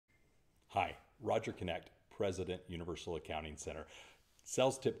Hi, Roger Connect, President, Universal Accounting Center.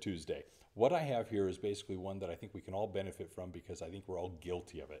 Sales Tip Tuesday. What I have here is basically one that I think we can all benefit from because I think we're all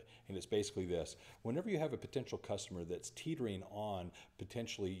guilty of it. And it's basically this. Whenever you have a potential customer that's teetering on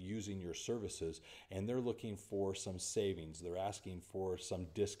potentially using your services and they're looking for some savings, they're asking for some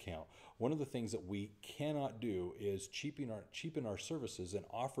discount, one of the things that we cannot do is cheapen our services and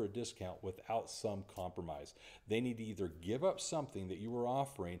offer a discount without some compromise. They need to either give up something that you were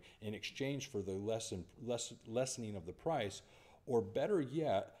offering in exchange for the lessening of the price, or better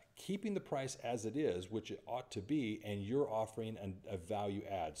yet, keeping the price as it is, which it ought to be, and you're offering a value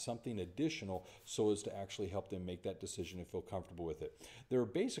add, something additional, so as to actually help them make that decision and feel comfortable with it. There are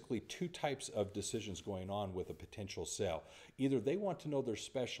basically two types of decisions going on with a potential sale. Either they want to know they're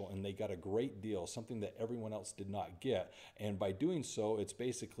special and they got a great deal, something that everyone else did not get, and by doing so, it's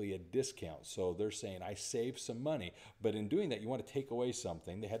basically a discount. So they're saying, I saved some money, but in doing that, you want to take away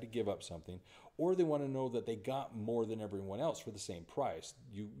something. They had to give up something, or they want to know that they got more than everyone else for the same price.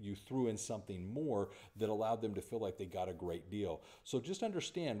 You threw in something more that allowed them to feel like they got a great deal. So just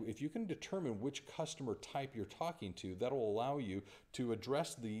understand, if you can determine which customer type you're talking to, that'll allow you to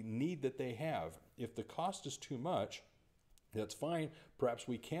address the need that they have. If the cost is too much, that's fine. Perhaps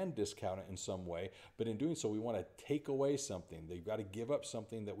we can discount it in some way, but in doing so, we want to take away something. They've got to give up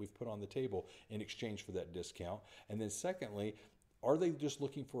something that we've put on the table in exchange for that discount. And then secondly, are they just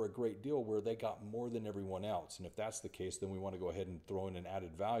looking for a great deal where they got more than everyone else? And if that's the case, then we want to go ahead and throw in an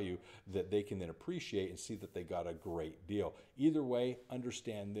added value that they can then appreciate and see that they got a great deal. Either way,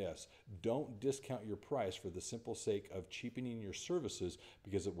 understand this. Don't discount your price for the simple sake of cheapening your services,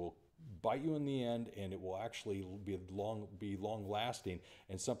 because it will bite you in the end, and it will actually be long lasting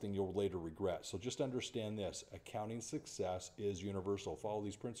and something you'll later regret. So just understand this. Accounting success is universal. Follow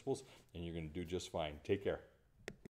these principles and you're going to do just fine. Take care.